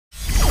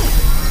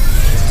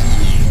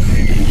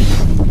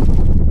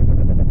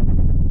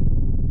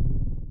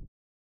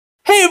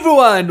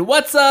everyone,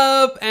 what's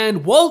up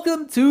and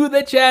welcome to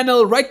the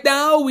channel. Right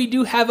now we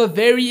do have a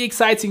very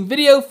exciting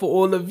video for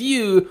all of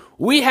you.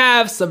 We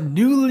have some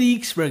new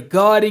leaks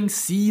regarding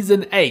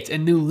Season 8, a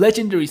new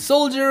Legendary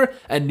Soldier,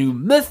 a new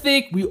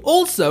Mythic. We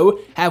also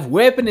have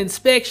Weapon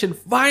Inspection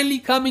finally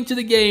coming to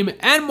the game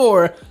and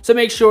more, so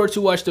make sure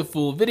to watch the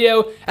full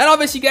video. And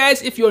obviously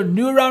guys, if you're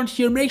new around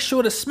here, make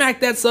sure to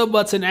smack that sub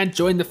button and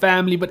join the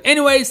family. But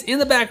anyways, in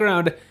the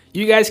background,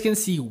 you guys can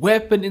see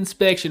Weapon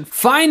Inspection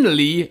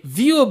finally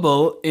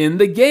viewable in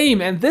the game,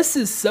 and this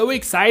is so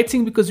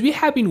exciting because we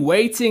have been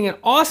waiting and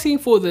asking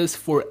for this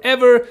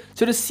forever,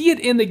 so to see it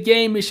in the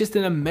game is just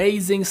an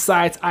amazing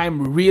sight.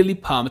 I'm really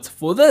pumped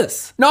for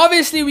this. Now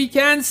obviously we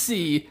can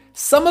see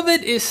some of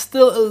it is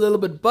still a little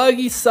bit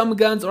buggy, some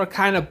guns are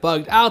kind of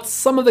bugged out,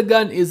 some of the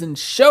gun isn't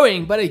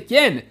showing, but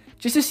again,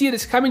 just to see it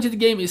is coming to the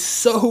game is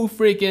so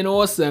freaking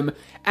awesome.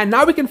 And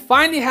now we can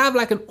finally have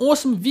like an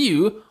awesome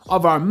view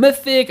of our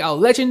mythic, our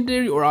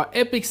legendary, or our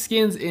epic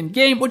skins in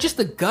game, or just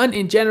the gun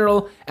in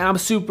general, and I'm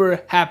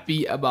super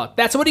happy about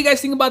that. So what do you guys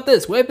think about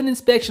this? Weapon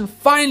Inspection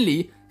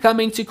finally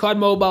coming to COD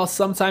Mobile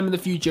sometime in the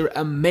future.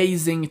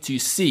 Amazing to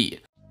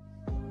see.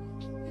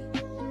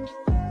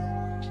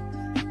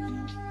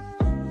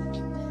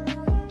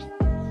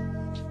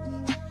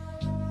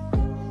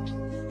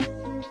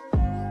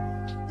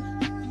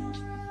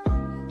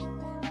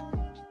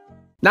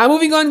 Now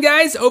moving on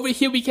guys, over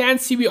here we can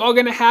see we are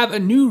going to have a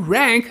new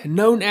rank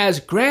known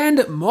as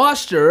Grand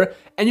Master,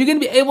 and you're going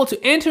to be able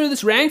to enter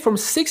this rank from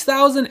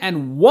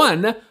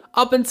 6001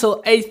 up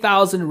until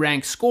 8000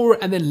 rank score,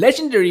 and then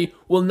Legendary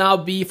will now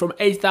be from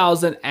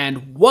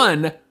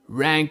 8001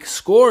 rank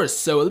scores.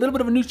 So a little bit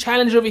of a new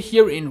challenge over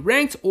here in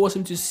ranked.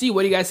 Awesome to see.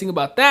 What do you guys think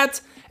about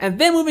that? And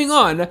then moving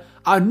on,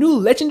 our new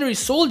Legendary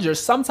Soldier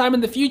sometime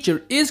in the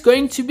future is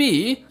going to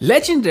be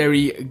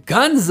Legendary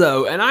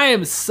Gunzo, and I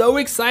am so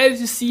excited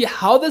to see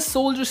how the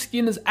Soldier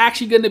skin is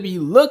actually going to be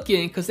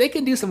looking, because they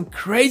can do some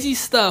crazy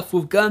stuff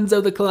with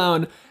Gunzo the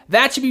Clown.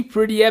 That should be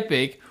pretty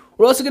epic.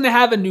 We're also going to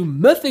have a new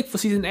Mythic for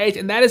Season 8,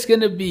 and that is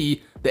going to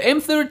be the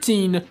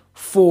M13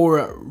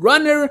 for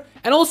Runner,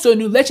 and also a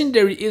new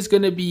Legendary is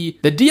going to be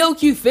the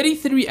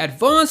DLQ-33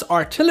 Advanced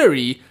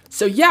Artillery.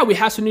 So yeah, we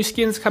have some new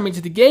skins coming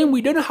to the game.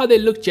 We don't know how they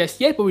look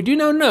just yet, but we do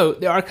now know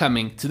they are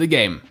coming to the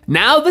game.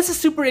 Now, this is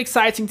super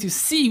exciting to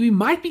see. We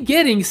might be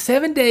getting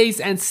 7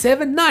 days and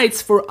 7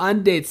 nights for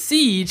Undead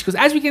Siege, because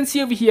as we can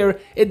see over here,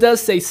 it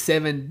does say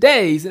 7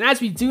 days. And as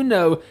we do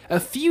know, a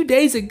few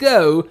days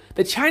ago,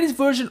 the Chinese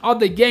version of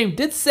the game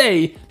did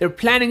say they're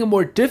planning a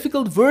more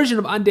difficult version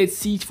of Undead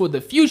Siege for the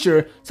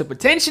future. So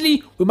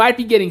potentially, we might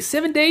be getting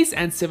 7 days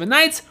and 7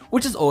 nights,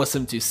 which is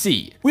awesome to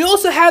see. We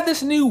also have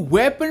this new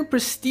Weapon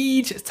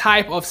Prestige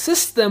type of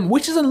system,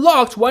 which is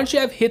unlocked once you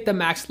have hit the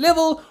max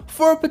level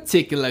for a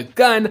particular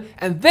gun,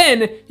 and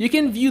then you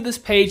can view this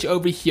page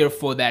over here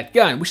for that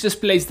gun, which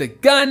displays the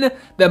gun,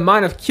 the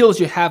amount of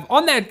kills you have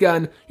on that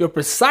gun, your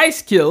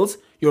precise kills,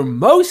 your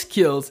most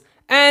kills,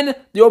 and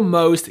your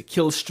most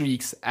kill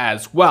streaks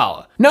as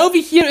well. Now over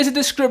here is a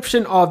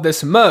description of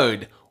this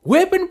mode.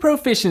 Weapon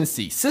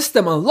Proficiency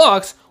system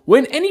unlocks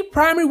when any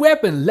primary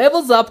weapon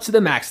levels up to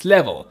the max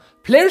level.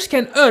 Players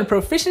can earn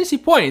proficiency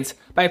points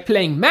by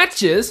playing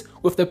matches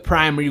with the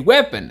primary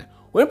weapon.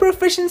 When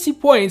proficiency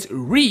points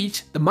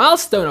reach the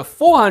milestone of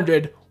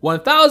 400,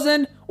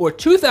 1000, or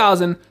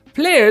 2000,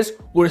 players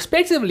will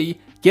respectively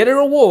get a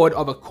reward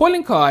of a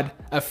calling card,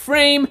 a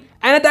frame,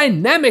 and a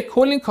dynamic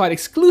calling card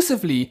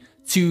exclusively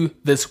to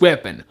this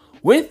weapon.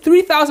 When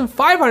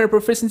 3500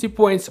 proficiency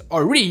points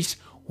are reached,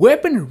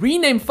 weapon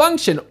rename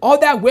function of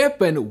that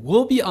weapon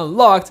will be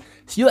unlocked,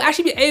 so you'll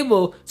actually be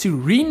able to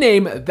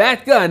rename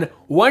that gun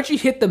once you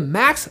hit the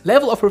max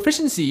level of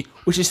proficiency,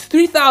 which is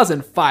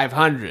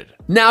 3500.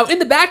 Now in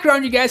the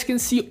background, you guys can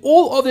see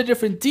all of the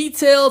different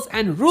details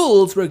and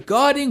rules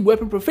regarding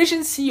weapon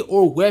proficiency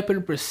or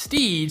weapon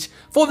prestige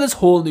for this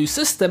whole new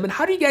system. And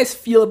how do you guys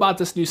feel about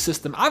this new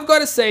system? I've got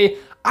to say,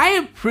 I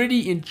am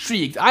pretty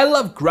intrigued. I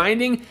love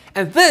grinding,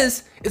 and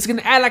this is going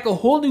to add like a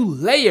whole new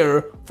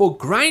layer for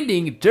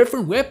grinding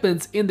different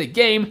weapons in the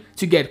game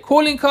to get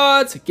calling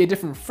cards, get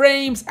different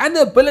frames, and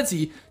the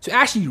ability to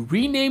actually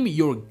rename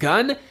your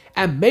gun,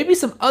 and maybe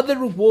some other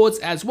rewards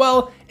as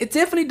well. It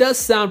definitely does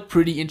sound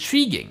pretty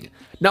intriguing.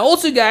 Now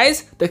also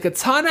guys, the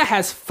katana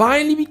has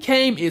finally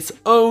became its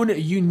own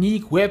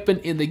unique weapon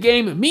in the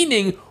game,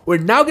 meaning we're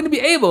now going to be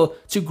able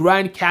to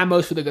grind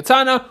camos for the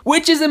katana,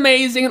 which is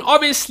amazing, and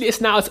obviously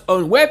it's now its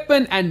own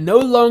weapon and no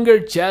longer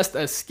just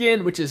a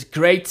skin, which is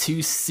great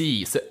to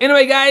see. So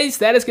anyway guys,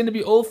 that is going to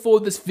be all for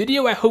this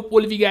video. I hope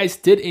all of you guys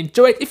did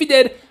enjoy it. If you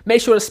did,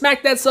 make sure to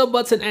smack that sub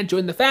button and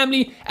join the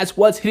family, as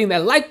well as hitting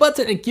that like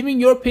button and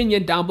giving your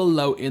opinion down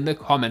below in the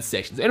comment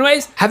section. So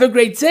anyways, have a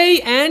great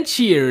day and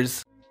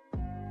cheers!